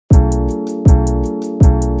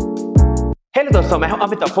Hello दोस्तों, मैं हूं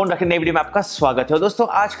अमित। फोन रखे नई वीडियो में आपका स्वागत है। दोस्तों,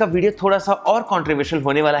 आज का वीडियो थोड़ा सा और कंट्रोवर्शियल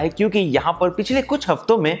होने वाला है क्योंकि यहां पर पिछले कुछ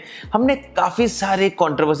हफ्तों में हमने काफी सारे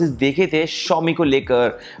कंट्रोवर्सीज देखे थे Xiaomi को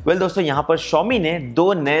लेकर। वेल दोस्तों, यहां पर Xiaomi ने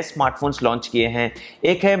दो नए स्मार्टफोन्स लॉन्च किए हैं।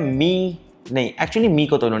 एक है एक्चुअली मी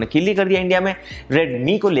को तो उन्होंने किल ही कर दिया इंडिया में,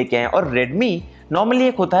 रेडमी को लेके आए। और रेडमी नॉर्मली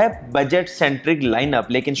एक होता है बजट सेंट्रिक लाइनअप,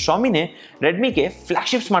 लेकिन Xiaomi ने रेडमी के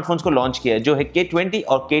फ्लैगशिप स्मार्टफोन्स को लॉन्च किया जो है K20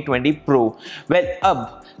 और K20 Pro। वेल,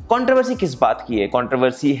 अब कंट्रोवर्सी किस बात की है?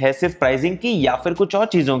 कंट्रोवर्सी है सिर्फ प्राइसिंग की या फिर कुछ और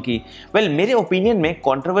चीज़ों की? वेल, मेरे ओपिनियन में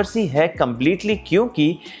कंट्रोवर्सी है कंप्लीटली,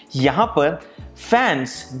 क्योंकि यहाँ पर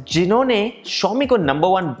फैंस जिन्होंने Xiaomi को नंबर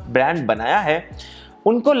 1 ब्रांड बनाया है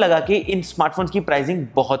उनको लगा कि इन स्मार्टफोन्स की प्राइसिंग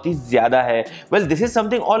बहुत ही ज्यादा है। Well, this is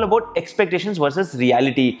something all about expectations versus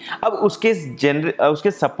reality. अब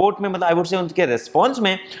उसके सपोर्ट में, मतलब आई वुड से उनके रिस्पॉन्स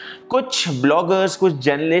में कुछ ब्लॉगर्स, कुछ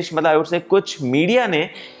जर्नलिस्ट, मतलब आई वुड से कुछ मीडिया ने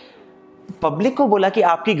पब्लिक को बोला कि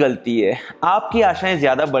आपकी गलती है, आपकी आशाएं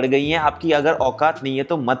ज्यादा बढ़ गई हैं, आपकी अगर औकात नहीं है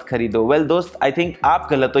तो मत खरीदो। वेल दोस्त, आई थिंक आप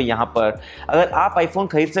गलत हो यहाँ पर। अगर आप आईफोन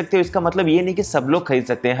खरीद सकते हो इसका मतलब ये नहीं कि सब लोग खरीद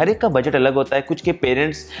सकते हैं। हर एक का बजट अलग होता है। कुछ के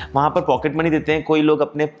पेरेंट्स वहाँ पर पॉकेट मनी देते हैं, कोई लोग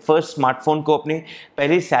अपने फर्स्ट स्मार्टफोन को अपनी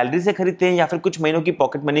पहली सैलरी से खरीदते हैं या फिर कुछ महीनों की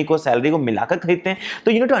पॉकेट मनी को, सैलरी को मिलाकर खरीदते हैं।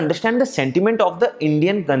 तो you need to understand the sentiment of the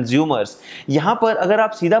Indian consumers. यहाँ पर अगर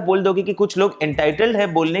आप सीधा बोल दोगे कि कुछ लोग एंटाइटल्ड है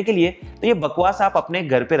बोलने के लिए, तो ये बकवास आप अपने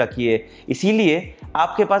घर पे रखिए। इसीलिए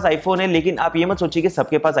आपके पास आईफोन है, लेकिन आप ये मत सोचिए कि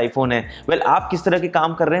सबके पास आईफोन है। वेल, आप किस तरह के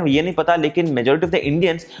काम कर रहे हैं ये नहीं पता, लेकिन majority of the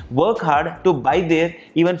Indians work hard to bye there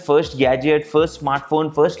even first gadget, first smartphone,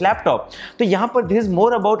 first laptop. तो यहाँ पर this is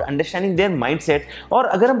more about understanding their mindset. और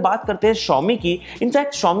अगर हम बात करते हैं Xiaomi की,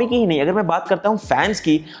 इनफैक्ट Xiaomi की ही नहीं, अगर मैं बात करता हूँ फैंस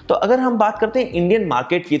की, तो अगर हम बात करते हैं इंडियन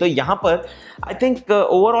मार्केट की, तो यहाँ पर I think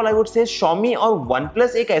overall I would say Xiaomi और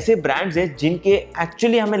OnePlus एक ऐसे ब्रांड्स हैं जिनके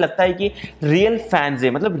एक्चुअली हमें लगता है कि रियल फैंस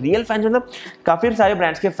है। मतलब रियल फैंस मतलब काफी सारे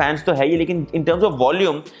ब्रांड्स के फैंस तो है ही, लेकिन इन टर्म्स ऑफ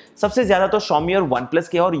वॉल्यूम सबसे ज्यादा तो Xiaomi और OnePlus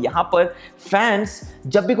के। और यहाँ पर फैंस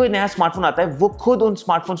जब भी कोई नया स्मार्टफोन आता है वो खुद उन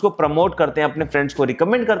स्मार्टफोन्स को प्रमोट करते हैं, अपने फ्रेंड्स को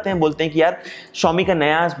रिकमेंड करते हैं, बोलते हैं कि यार Xiaomi का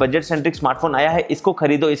नया बजट सेंट्रिक स्मार्टफोन आया है, इसको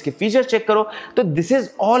खरीदो, इसके फीचर्स चेक करो। तो this is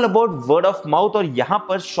all about word of mouth. और यहाँ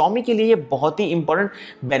पर Xiaomi के लिए ये बहुत ही इंपॉर्टेंट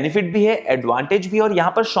बेनिफिट भी है, एडवांटेज भी है। और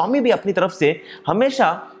यहाँ पर Xiaomi भी अपनी तरफ से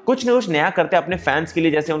हमेशा कुछ न कुछ नया करते हैं अपने फैंस के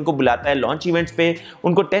लिए। जैसे उनको बुलाता है लॉन्च इवेंट्स पे,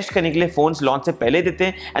 उनको टेस्ट करने के लिए फोन्स लॉन्च से पहले देते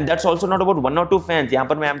हैं। And that's also not about 1 or 2 fans, यहाँ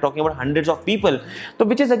पर मैं am talking about hundreds of people. तो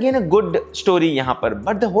which is again a good story यहाँ पर।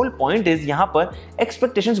 But the whole point is यहाँ पर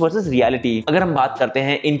एक्सपेक्टेशंस वर्सेस रियलिटी। अगर हम बात करते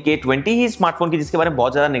हैं इन K20 ही स्मार्टफोन की, जिसके बारे में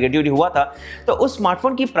बहुत ज्यादा नेगेटिविटी हुआ था, तो उस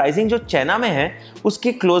स्मार्टफोन की प्राइसिंग जो चाइना में है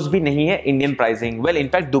उसके क्लोज भी नहीं है Indian pricing. Well,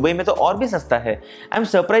 in fact Dubai में तो और भी सस्ता है। आई एम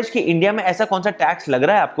सरप्राइज कि इंडिया में ऐसा कौन सा टैक्स लग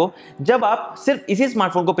रहा है आपको जब आप सिर्फ इसी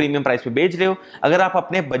स्मार्टफोन को प्रीमियम प्राइस पे बेच रहे हो। अगर आप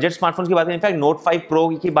अपने बजट स्मार्टफोन की बात करें, इनफैक्ट Note 5 Pro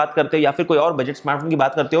की बात करते हो या फिर कोई और बजट स्मार्टफोन की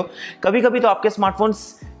बात करते हो, कभी कभी तो आपके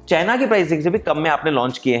स्मार्टफोन्स चाइना की प्राइसिंग से भी कम में आपने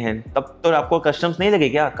लॉन्च किए हैं, तब तो आपको कस्टम्स नहीं लगे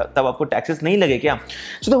क्या? तब आपको टैक्सेस नहीं लगे क्या?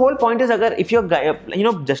 So the whole point is, अगर if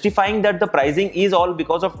you justifying that the pricing is all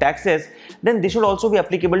because of taxes, then this should also be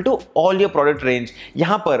applicable to all your product range.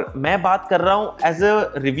 यहाँ पर मैं बात कर रहा हूँ as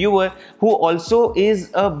a reviewer who also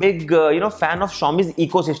is a big fan of Xiaomi's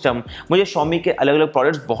ecosystem. मुझे Xiaomi के अलग अलग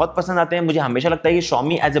प्रोडक्ट्स बहुत पसंद आते हैं। मुझे हमेशा लगता है कि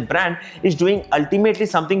Xiaomi as a brand is doing ultimately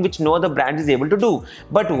something which no other brand is able to do.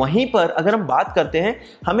 But वहीं पर अगर हम बात करते हैं,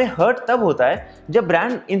 हमें हर्ट तब होता है जब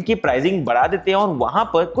ब्रांड इनकी प्राइसिंग बढ़ा देते हैं और वहां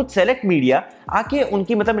पर कुछ सेलेक्ट मीडिया आके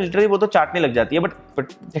उनकी, मतलब लिटरली वो तो चाटने लग जाती है। But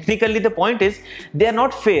technically the point is they are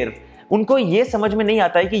not fair. उनको ये समझ में नहीं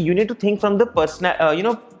आता है कि you need to think from the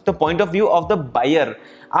personal the point of view of the buyer.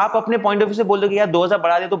 आप अपने पॉइंट ऑफ व्यू से बोल दो कि यार 2000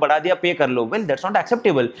 बढ़ा दिया तो बढ़ा दिया, पे कर लो। Well, that's not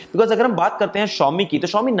acceptable. Because अगर हम बात करते हैं Xiaomi की, तो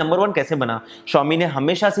Xiaomi नंबर 1 कैसे बना? Xiaomi ने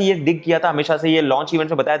हमेशा से ये डिग किया था, हमेशा से ये लॉन्च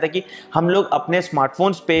इवेंट में बताया था कि हम लोग अपने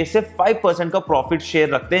स्मार्टफोन्स पे सिर्फ 5% का प्रॉफिट शेयर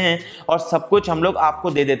रखते हैं और सब कुछ हम लोग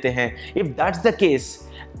आपको दे देते हैं। इफ दैट्स द केस,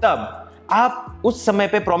 तब आप उस समय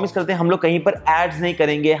पे प्रॉमिस करते हैं हम लोग कहीं पर एड्स नहीं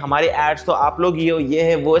करेंगे, हमारे एड्स तो आप लोग ही हो, ये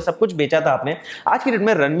है वो है, सब कुछ बेचा था आपने। आज की डेट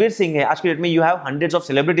में रणवीर सिंह है, आज की डेट में you have hundreds of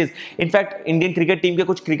celebrities. In fact Indian cricket team के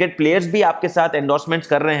कुछ क्रिकेट प्लेयर्स भी आपके साथ एंडोर्समेंट्स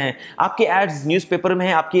कर रहे हैं। आपके एड्स न्यूज़पेपर में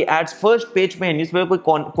है, आपकी एड्स फर्स्ट पेज पे है, न्यूज़पेपर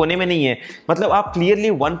कोई कोने में नहीं है। मतलब आप क्लियरली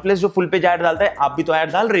OnePlus जो फुल पेज ऐड डालता है, आप भी तो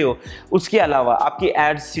ऐड डाल रहे हो। उसके अलावा आपकी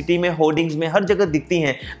एड्स सिटी में, होर्डिंग्स में, हर जगह दिखती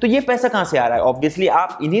हैं। तो ये पैसा कहाँ से आ रहा है? ऑब्वियसली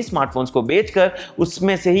आप इन्हीं स्मार्टफोन्स को बेचकर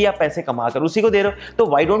उसमें से ही आप पैसे कमा कमाकर उसी को दे रहे हो, तो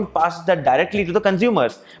why don't pass that directly to the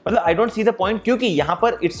consumers? मतलब I don't see the point, क्योंकि यहाँ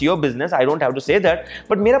पर it's your business, I don't have to say that,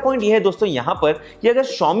 but मेरा पॉइंट ये है दोस्तों यहाँ पर कि अगर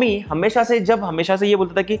Xiaomi हमेशा से ये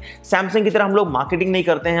बोलता था कि सैमसंग की तरह हम लोग मार्केटिंग नहीं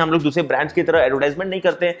करते हैं, हम लोग दूसरे ब्रांड्स की तरह एडवर्टाइजमेंट नहीं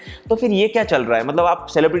करते हैं, तो फिर ये क्या चल रहा है? मतलब आप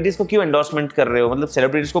सेलिब्रिटीज को क्यों एंडोर्समेंट कर रहे हो, मतलब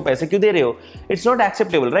सेलिब्रिटीज को पैसे क्यों दे रहे हो? It's not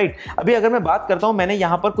acceptable, right? अभी अगर मैं बात करता हूं, मैंने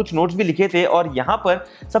यहाँ पर कुछ नोट्स भी लिखे थे, और यहाँ पर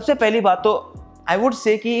सबसे पहली बात तो I would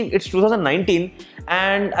say कि it's 2019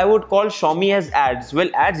 and I would call Xiaomi as ads.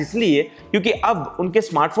 Well, ads इसलिए क्योंकि अब उनके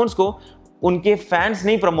स्मार्टफोन्स को उनके फैंस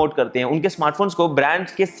नहीं प्रमोट करते हैं, उनके स्मार्टफोन्स को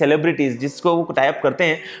ब्रांड्स के सेलिब्रिटीज जिसको वो टाइप करते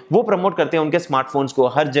हैं वो प्रमोट करते हैं उनके स्मार्टफोन्स को,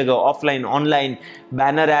 हर जगह, ऑफलाइन, ऑनलाइन,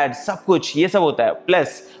 बैनर एड, सब कुछ ये सब होता है।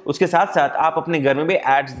 प्लस उसके साथ साथ आप अपने घर में भी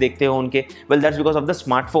एड्स देखते हो उनके, well that's because of the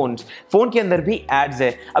smartphones. Phone के अंदर भी एड्स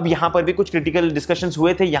है। अब यहाँ पर भी कुछ क्रिटिकल डिस्कशंस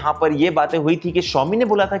हुए थे, यहाँ पर ये बातें हुई थी कि Xiaomi ने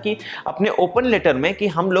बोला था कि अपने ओपन लेटर में कि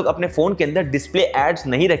हम लोग अपने फोन के अंदर डिस्प्ले एड्स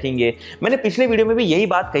नहीं रखेंगे। मैंने पिछले वीडियो में भी यही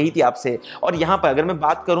बात कही थी आपसे, और यहाँ पर अगर मैं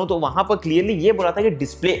बात करूँ तो वहाँ पर क्लियरली ये बोला था कि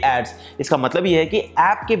डिस्प्ले एड्स, इसका मतलब ये है कि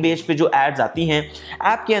ऐप के बेस पे जो एड्स आती हैं,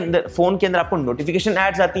 ऐप के अंदर, फोन के अंदर आपको नोटिफिकेशन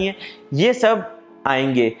एड्स आती हैं, ये सब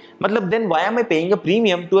आएंगे। मतलब then why am I paying a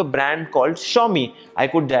premium to a brand called Xiaomi? I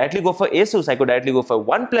could directly go for Asus, I could directly go for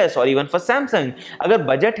OnePlus और इवन फॉर Samsung। अगर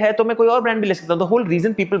बजट है तो मैं कोई और ब्रांड भी ले सकता हूं। The whole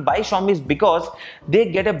reason people bye Xiaomi is because they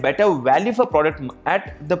get a better value for product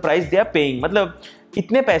at the price they are paying. मतलब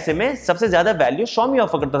इतने पैसे में सबसे ज्यादा वैल्यू Xiaomi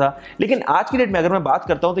ऑफर करता था। लेकिन आज की डेट में अगर मैं बात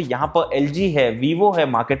करता हूं तो यहाँ पर LG है, Vivo है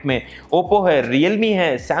मार्केट में, Oppo है, Realme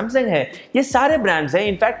है, Samsung है, ये सारे ब्रांड्स हैं।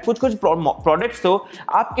 इनफैक्ट कुछ कुछ प्रोडक्ट्स तो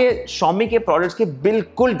आपके Xiaomi के प्रोडक्ट्स के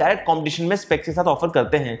बिल्कुल डायरेक्ट कॉम्पिटिशन में स्पेक्स के साथ ऑफर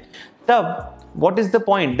करते हैं। तब what is the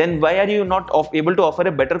point? Then why are you not able to offer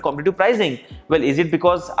a better competitive pricing? Well, is it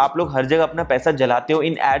because आप लोग हर जगह अपना पैसा जलाते हो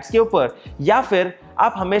इन एड्स के ऊपर, या फिर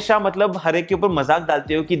आप हमेशा मतलब हर एक के ऊपर मजाक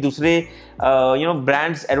डालते हो कि दूसरे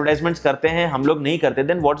ब्रांड्स एडवर्टाइजमेंट्स करते हैं, हम लोग नहीं करते?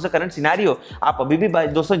 Then what is the current scenario? आप अभी भी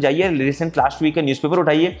दोस्तों जाइए रिसेंट लास्ट वीक का न्यूज़पेपर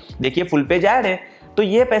उठाइए, देखिए फुल पेज ऐड है, तो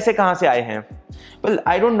ये पैसे कहाँ से आए हैं? Well,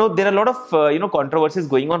 I don't know. There are a lot of controversies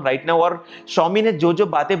going on right now, और Xiaomi ने जो जो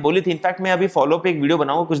बातें बोली थी, इनफैक्ट मैं अभी फॉलो पे एक वीडियो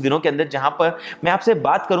बनाऊंगा कुछ दिनों के अंदर जहां पर मैं आपसे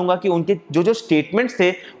बात करूंगा कि उनके जो जो स्टेटमेंट्स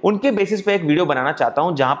थे उनके बेसिस पे एक वीडियो बनाना चाहता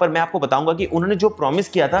हूं जहां पर मैं आपको बताऊंगा कि उन्होंने जो प्रॉमिस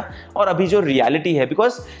किया था और अभी जो रियलिटी है।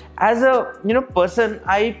 Because as a person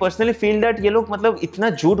I personally feel that ये लोग मतलब इतना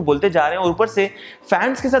झूठ बोलते जा रहे हैं और ऊपर से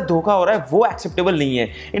फैंस के साथ धोखा हो रहा है, वो एक्सेप्टेबल नहीं है।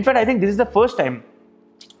 In fact I think this is the first time,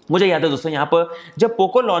 मुझे याद है दोस्तों यहाँ पर जब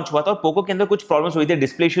पोको लॉन्च हुआ था और पोको के अंदर कुछ प्रॉब्लम्स हुई थी,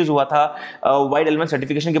 डिस्प्ले इश्यूज हुआ था, वाइड एलिमेंट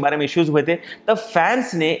सर्टिफिकेशन के बारे में इश्यूज हुए थे, तब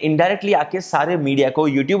फैंस ने इनडायरेक्टली आके सारे मीडिया को,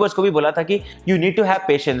 यूट्यूबर्स को भी बोला था कि you need to have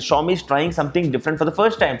patience, Xiaomi is trying something different for the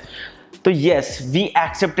first time. तो yes, we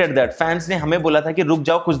accepted that. Fans ने हमें बोला था कि रुक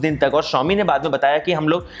जाओ कुछ दिन तक, और Xiaomi ने बाद में बताया कि हम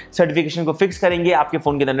लोग सर्टिफिकेशन को फिक्स करेंगे, आपके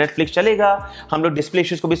फोन के अंदर नेटफ्लिक्स चलेगा, हम लोग डिस्प्ले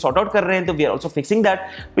इश्यूज को भी सॉर्ट आउट कर रहे हैं, तो we are also fixing that,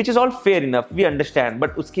 which is all fair enough, we understand.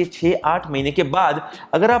 But उसके 6-8 महीने के बाद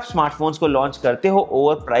अगर आप स्मार्टफोन्स को लॉन्च करते हो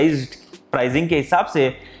ओवर प्राइसिंग के हिसाब से,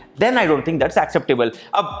 then I don't think that's acceptable.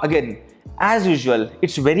 अब again as usual,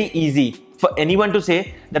 it's very easy for anyone to say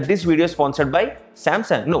that this video is sponsored by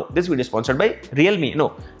Samsung. No, this video is sponsored by Realme. No,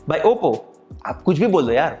 by Oppo. आप कुछ भी बोल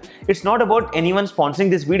दो यार, it's not about anyone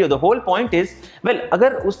sponsoring this video. The whole point is, well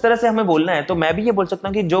अगर उस तरह से हमें बोलना है तो मैं भी ये बोल सकता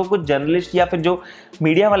हूँ कि जो कुछ जर्नलिस्ट या फिर जो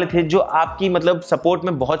मीडिया वाले थे जो आपकी मतलब सपोर्ट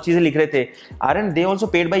में बहुत चीजें लिख रहे थे, aren't they also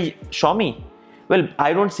paid by Xiaomi? Well,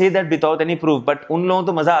 I don't say that without any proof, but उन लोगों को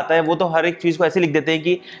तो मजा आता है, वो तो हर एक चीज को ऐसे लिख देते हैं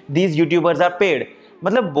कि these YouTubers are paid।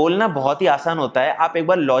 मतलब बोलना बहुत ही आसान होता है, आप एक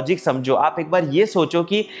बार लॉजिक समझो, आप एक बार ये सोचो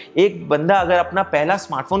कि एक बंदा अगर अपना पहला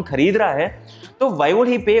स्मार्टफोन खरीद रहा है तो व्हाई वुड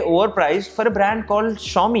ही पे over priced for a brand called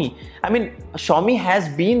Xiaomi? I mean Xiaomi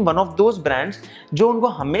has been one of those brands जो उनको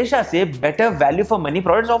हमेशा से better value for money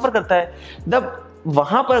products offer करता है। तब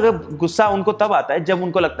वहां पर अगर गुस्सा उनको तब आता है जब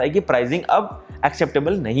उनको लगता है कि प्राइसिंग अब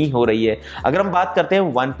एक्सेप्टेबल नहीं हो रही है। अगर हम बात करते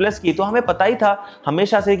हैं OnePlus की, तो हमें पता ही था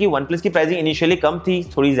हमेशा से कि OnePlus की प्राइसिंग इनिशियली कम थी,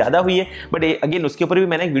 थोड़ी ज्यादा हुई है, बट अगेन उसके ऊपर भी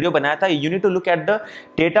मैंने एक वीडियो बनाया था। You need to look at the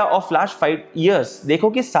data of last 5 years। देखो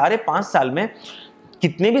कि सारे 5 साल में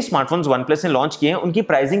कितने भी स्मार्टफोन्स OnePlus ने लॉन्च किए हैं, उनकी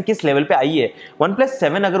प्राइसिंग किस लेवल पे आई है। OnePlus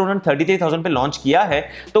 7 अगर उन्होंने 33,000 पे लॉन्च किया है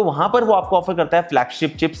तो वहां पर वो आपको ऑफर करता है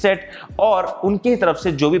फ्लैगशिप चिपसेट, और उनकी तरफ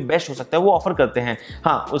से जो भी बेस्ट हो सकता है वो ऑफर करते हैं।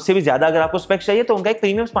 हाँ, उससे भी ज्यादा अगर आपको स्पेक्स चाहिए तो उनका एक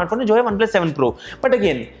प्रीमियम स्मार्टफोन है जो है OnePlus 7 Pro। बट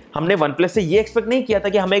अगेन हमने OnePlus से ये एक्सपेक्ट नहीं किया था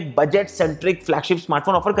कि हम एक budget centric flagship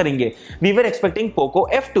smartphone offer करेंगे। We were expecting Poco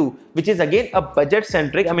F2 which is again a budget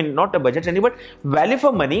centric, I mean not a budget centric but value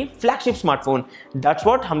for money flagship smartphone। That's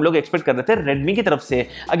what हम लोग expect कर रहे थे Redmi की तरफ से।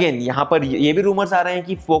 Again यहाँ पर ये भी रूमर्स आ रहे हैं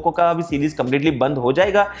कि Poco का भी सीरीज कंप्लीटली बंद हो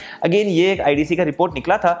जाएगा। अगेन ये एक IDC का रिपोर्ट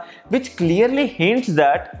निकला था which clearly hints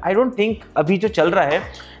that I don't think अभी जो चल रहा है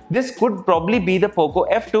this could probably be the Poco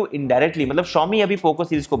F2 indirectly, मतलब Xiaomi अभी पोको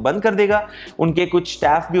सीरीज को बंद कर देगा, उनके कुछ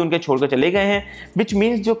स्टाफ भी उनके छोड़कर चले गए हैं, विच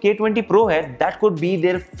मीन्स जो K20 Pro है that could be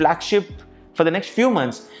there flagship for the next few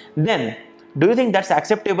months. Then do you think that's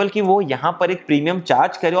acceptable कि वो यहाँ पर एक प्रीमियम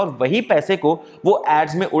चार्ज करे और वही पैसे को वो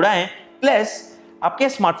एड्स में उड़ाएं, प्लस आपके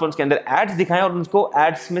स्मार्टफोन्स के अंदर एड्स दिखाएं और उनको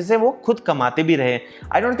एड्स में से वो खुद कमाते भी रहे?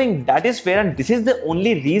 I don't think that is fair and this is the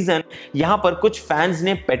only reason यहाँ पर कुछ फैंस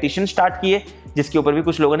ने पेटिशन स्टार्ट किए, जिसके ऊपर भी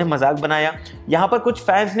कुछ लोगों ने मजाक बनाया। यहाँ पर कुछ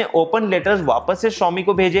फैंस ने ओपन लेटर्स वापस से Xiaomi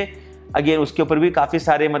को भेजे, अगेन उसके ऊपर भी काफ़ी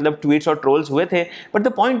सारे मतलब ट्वीट्स और ट्रोल्स हुए थे। बट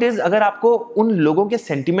द पॉइंट इज, अगर आपको उन लोगों के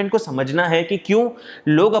सेंटिमेंट को समझना है कि क्यों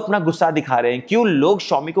लोग अपना गुस्सा दिखा रहे हैं, क्यों लोग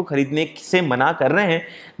Xiaomi को खरीदने से मना कर रहे हैं,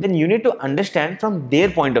 then you need to understand from their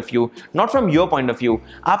point of view, not from your point of view.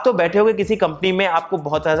 आप तो बैठे होगे किसी कंपनी में, आपको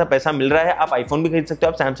बहुत ज़्यादा पैसा मिल रहा है, आप आईफोन भी खरीद सकते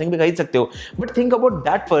हो, आप सैमसंग भी खरीद सकते हो, but think about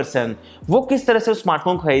that person, वो किस तरह से उस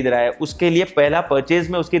स्मार्टफोन खरीद रहा है, उसके लिए पहला परचेज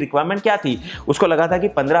में उसकी रिक्वायरमेंट क्या थी? उसको लगा था कि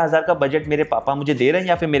 15,000 का बजट मेरे पापा मुझे दे रहे हैं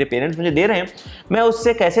या फिर मेरे पेरेंट्स मुझे दे रहे हैं, मैं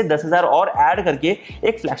उससे कैसे 10,000 और ऐड करके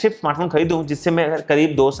एक फ्लैगशिप स्मार्टफोन खरीदूं जिससे मैं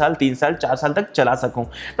करीब 2 साल 3 साल 4 साल तक चला सकूं।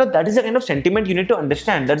 तो that is the kind of sentiment you need to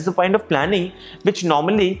understand, that is the kind of planning which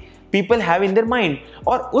normally people have in their mind.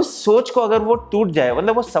 और उस सोच को अगर वो टूट जाए,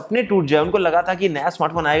 मतलब वो सपने टूट जाए, उनको लगा था कि नया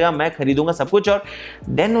स्मार्टफोन आएगा मैं खरीदूंगा सब कुछ, और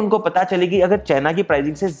देन उनको पता चलेगी अगर चाइना की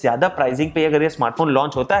प्राइसिंग से ज्यादा प्राइसिंग पे अगर ये स्मार्टफोन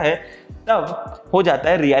लॉन्च होता है, तब हो जाता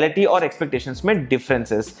है रियलिटी और एक्सपेक्टेशंस में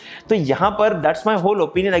डिफरेंसेस। तो यहाँ पर that's my whole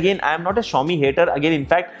opinion. Again I am not a Xiaomi hater, again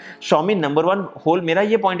in fact Xiaomi number 1 whole मेरा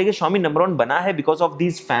ये पॉइंट है कि Xiaomi नंबर 1 बना है because of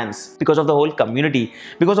these fans, because of the whole community,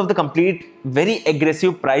 because of the complete very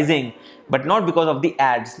aggressive pricing, but not because of the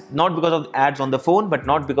ads, not because of the ads on the phone, but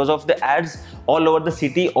not because of the ads all over the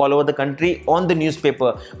city, all over the country, on the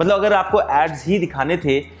newspaper। मतलब अगर आपको ads ही दिखाने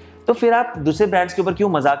थे तो फिर आप दूसरे brands के ऊपर क्यों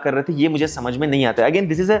मजाक कर रहे थे, ये मुझे समझ में नहीं आता है। Again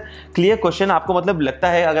this is a clear question. आपको मतलब लगता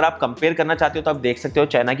है अगर आप कंपेयर करना चाहते हो तो आप देख सकते हो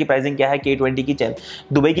चाइना की प्राइसिंग क्या है, K20 की,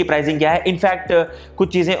 दुबई की प्राइसिंग क्या है। इनफैक्ट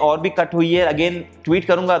कुछ चीज़ें और भी कट हुई है। अगेन ट्वीट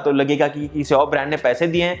करूंगा तो लगेगा कि किसी और ब्रांड ने पैसे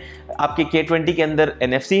दिए हैं। आपके K20 के अंदर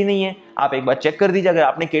NFC ही नहीं है, आप एक बार चेक कर दीजिए। अगर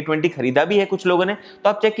आपने K20 खरीदा भी है कुछ लोगों ने तो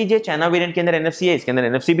आप चेक कीजिए, चाइना वेरिएंट के अंदर NFC है, इसके अंदर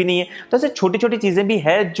NFC भी नहीं है। तो ऐसे छोटी छोटी चीजें भी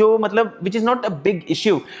है जो मतलब which is not a big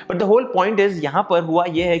issue, but the whole point is यहाँ पर हुआ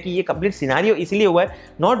ये है कि ये कंप्लीट सिनेरियो इसलिए हुआ है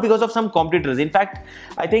not because of some competitors. In fact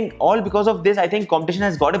I think all because of this, I think competition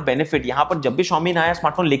has got a benefit. यहाँ पर जब भी Xiaomi नया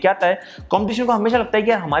स्मार्टफोन लेके आता है, कॉम्पिटिशन को हमेशा लगता है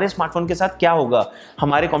कि यार हमारे स्मार्टफोन के साथ क्या होगा,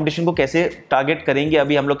 हमारे कॉम्पिटिशन को कैसे टारगेट करेंगे,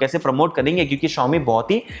 अभी हम लोग कैसे प्रमोट करेंगे, क्योंकि Xiaomi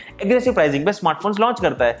बहुत ही एग्रेसिव प्राइसिंग पे स्मार्टफोन्स लॉन्च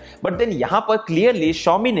करता है। बट देन यहाँ पर क्लियरली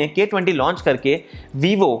Xiaomi ने K20 लॉन्च करके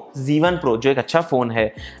Vivo Z1 Pro जो एक अच्छा फोन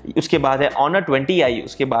है, उसके बाद है Honor 20i,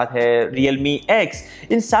 उसके बाद है Realme X,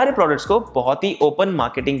 इन सारे प्रोडक्ट्स को बहुत ही ओपन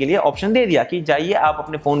मार्केटिंग के लिए ऑप्शन दे दिया कि जाइए आप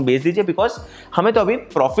अपने फोन बेच दीजिए, बिकॉज हमें तो अभी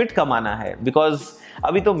प्रॉफिट कमाना है, बिकॉज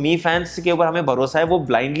अभी तो मी फैंस के ऊपर हमें भरोसा है, वो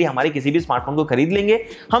ब्लाइंडली हमारे किसी भी स्मार्टफोन को खरीद लेंगे,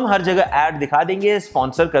 हम हर जगह ऐड दिखा देंगे,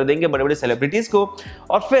 स्पॉन्सर कर देंगे बड़े बड़े सेलिब्रिटीज को,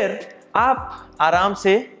 और फिर आप आराम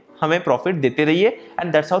से हमें प्रॉफिट देते रहिए,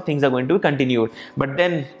 and that's how things are going to be continued. But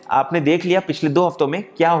then आपने देख लिया पिछले 2 हफ्तों में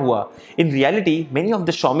क्या हुआ। In reality many of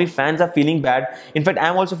the Xiaomi fans are feeling bad, in fact I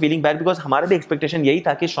am also feeling bad, because हमारा भी एक्सपेक्टेशन यही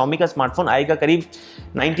था कि Xiaomi का स्मार्टफोन आएगा करीब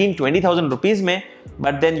 19-20,000 रुपीज़ में,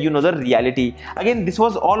 but then you know the reality. Again this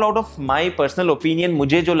was all out of my personal opinion,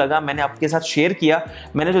 मुझे जो लगा मैंने आपके साथ शेयर किया।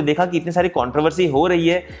 मैंने जो देखा कि इतनी सारी कॉन्ट्रोवर्सी हो रही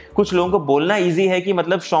है, कुछ लोगों को बोलना ईजी है कि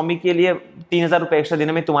मतलब Xiaomi के लिए 3,000 रुपये एक्स्ट्रा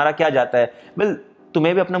देने में तुम्हारा क्या जाता है। वेल,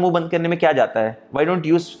 तुम्हें भी अपना मुंह बंद करने में क्या जाता है? Why don't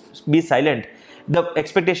you be silent? The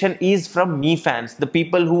expectation is from me fans, the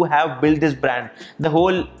people who have built this brand, the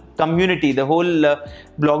whole community, the whole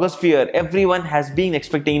blogosphere, everyone has been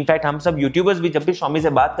expecting. In fact, हम सब यूट्यूबर्स भी जब भी Xiaomi से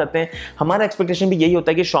बात करते हैं, हमारा एक्सपेक्टेशन भी यही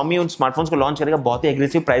होता है कि Xiaomi उन स्मार्टफोन्स को लॉन्च करेगा बहुत ही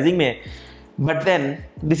एग्रेसिव प्राइसिंग में। But then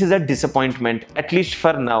this is a disappointment, at least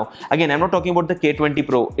for now. Again, I'm not talking about the K20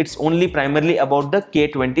 Pro. It's only primarily about the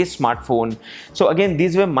K20 smartphone. So again,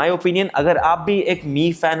 these were my opinion. अगर आप भी एक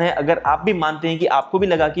मी fan है, अगर आप भी मानते हैं कि आपको भी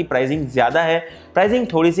लगा कि प्राइसिंग ज़्यादा है, प्राइसिंग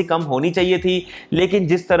थोड़ी सी कम होनी चाहिए थी, लेकिन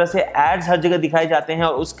जिस तरह से एड्स हर जगह दिखाए जाते हैं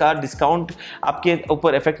और उसका डिस्काउंट आपके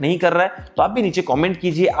ऊपर इफेक्ट नहीं कर रहा है, तो आप भी नीचे कमेंट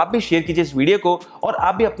कीजिए, आप भी शेयर कीजिए इस वीडियो को, और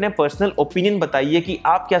आप भी अपने पर्सनल ओपिनियन बताइए कि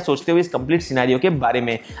आप क्या सोचते हो इस कंप्लीट सिनेरियो के बारे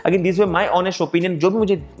में। Again this way my honest opinion, जो भी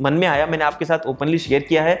मुझे मन में आया मैंने आपके साथ ओपनली शेयर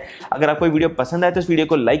किया है। अगर आपको वीडियो पसंद आए तो इस वीडियो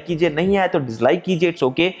को लाइक कीजिए, नहीं आए तो डिसलाइक कीजिए, इट्स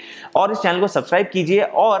ओके, और इस चैनल को सब्सक्राइब कीजिए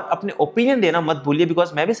और अपने ओपिनियन देना मत भूलिए,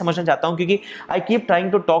 बिकॉज मैं भी समझना चाहता हूँ, क्योंकि I keep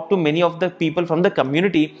trying to talk to many of the people from the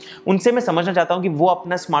community. उनसे मैं समझना चाहता हूं कि वो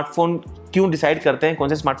अपना स्मार्टफोन क्यों डिसाइड करते हैं, कौन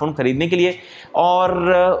से स्मार्टफोन खरीदने के लिए,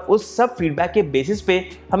 और उस सब फीडबैक के बेसिस पे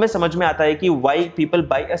हमें समझ में आता है कि why people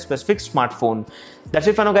bye a specific smartphone. That's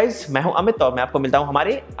it for now guys, मैं हूं अमित और मैं आपको मिलता हूं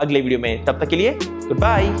हमारे अगले वीडियो में। तब तक के लिए गुड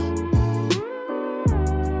बाय।